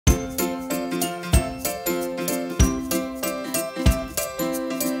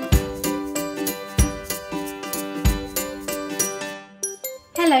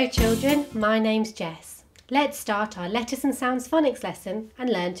Hello children, my name's Jess. Let's start our letters and sounds phonics lesson and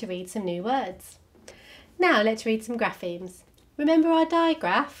learn to read some new words. Now let's read some graphemes. Remember our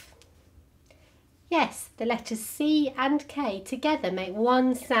digraph? Yes, the letters C and K together make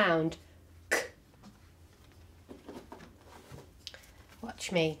one sound. K.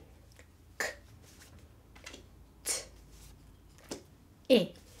 Watch me. K. T.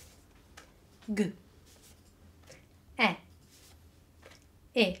 I. G. E.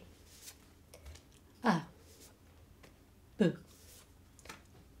 I. A. B.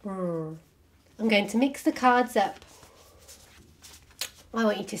 R. I'm going to mix the cards up. I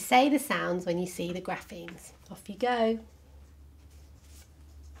want you to say the sounds when you see the graphemes. Off you go.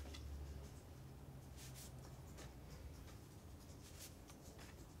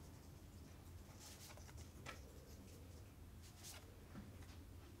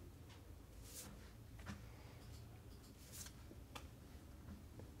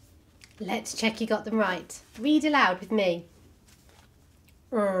 Let's check you got them right. Read aloud with me.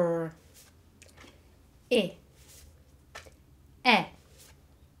 R. I. E.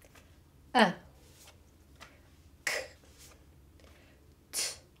 A. K.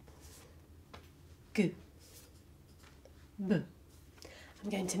 T. G. B. I'm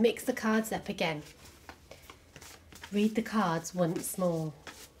going to mix the cards up again. Read the cards once more.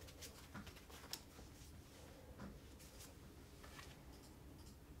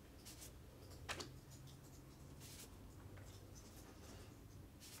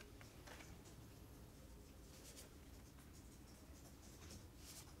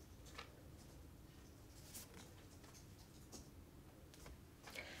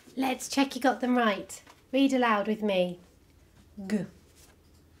 Let's check you got them right. Read aloud with me. G.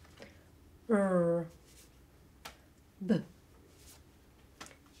 R. B.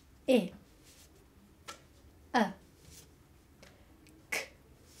 I. A. K.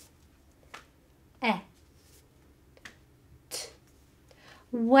 E. T.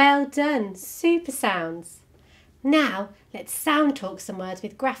 Well done, super sounds. Now let's sound talk some words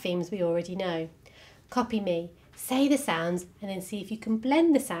with graphemes we already know. Copy me. Say the sounds and then see if you can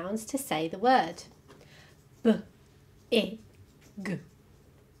blend the sounds to say the word. B, I, G.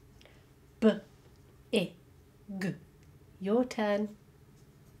 B, I, G. Your turn.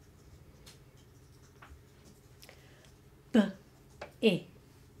 B, I,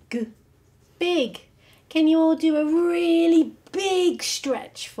 G. Big. Can you all do a really big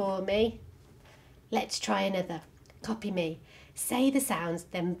stretch for me? Let's try another. Copy me. Say the sounds,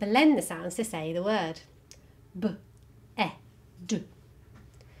 then blend the sounds to say the word. B, E, D.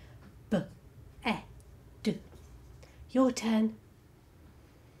 B, E, D. Your turn.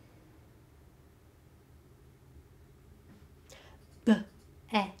 B,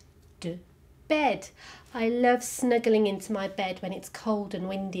 E, D. Bed. I love snuggling into my bed when it's cold and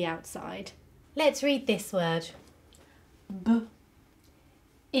windy outside. Let's read this word. B,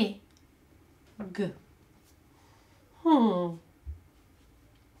 I, G.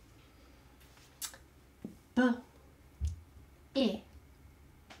 B, I,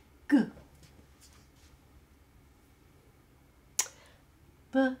 G.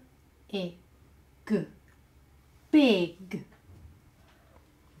 B, I, G. Big.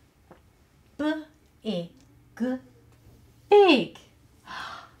 B, I, G. Big.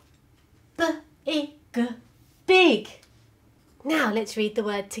 B, I, G. Big. Now let's read the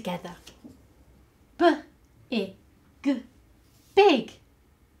word together. B, I, G. Big.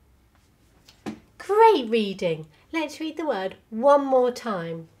 Great reading. Let's read the word one more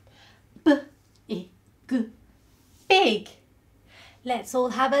time. B, I, G. Big. Let's all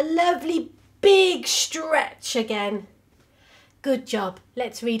have a lovely big stretch again. Good job.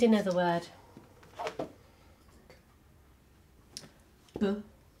 Let's read another word. B,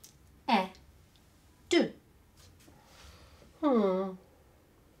 E, D.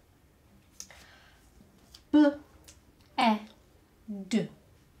 B, E, D.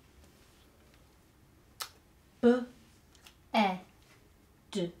 B, E,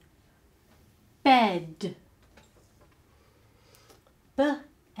 D. Bed. B,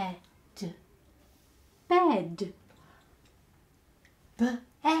 E, D. Bed. B,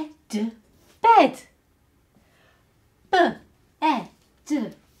 E, D. Bed. B, E, D.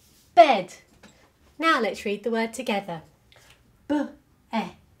 Bed. Now let's read the word together. B, E,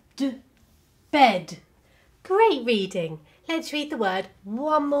 D. Bed. Great reading. Let's read the word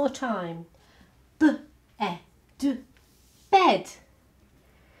one more time. B, E, D. Bed.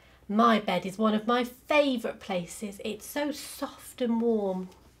 My bed is one of my favourite places. It's so soft and warm.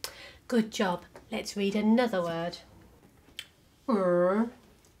 Good job. Let's read another word.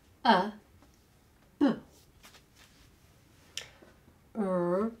 B.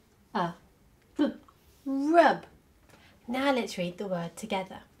 Rub. Now let's read the word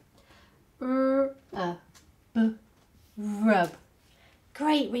together. Rub.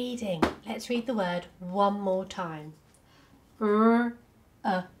 Great reading. Let's read the word one more time. Rub.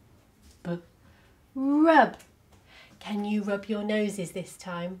 Can you rub your noses this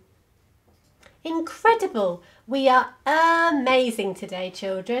time? Incredible! We are amazing today,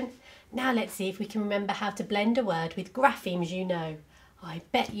 children. Now let's see if we can remember how to blend a word with graphemes you know. I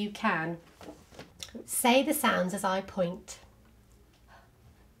bet you can. Say the sounds as I point.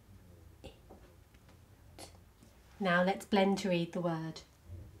 Now let's blend to read the word.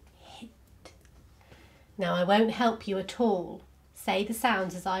 Hit. Now I won't help you at all. Say the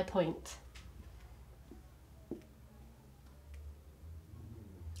sounds as I point.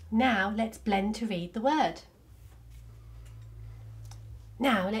 Now let's blend to read the word.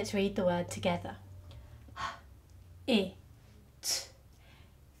 Now let's read the word together. It.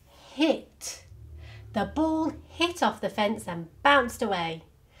 Hit. The ball hit off the fence and bounced away.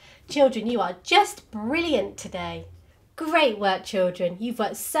 Children, you are just brilliant today. Great work, children. You've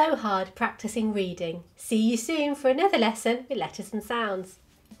worked so hard practicing reading. See you soon for another lesson with letters and sounds.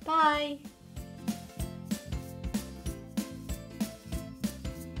 Bye.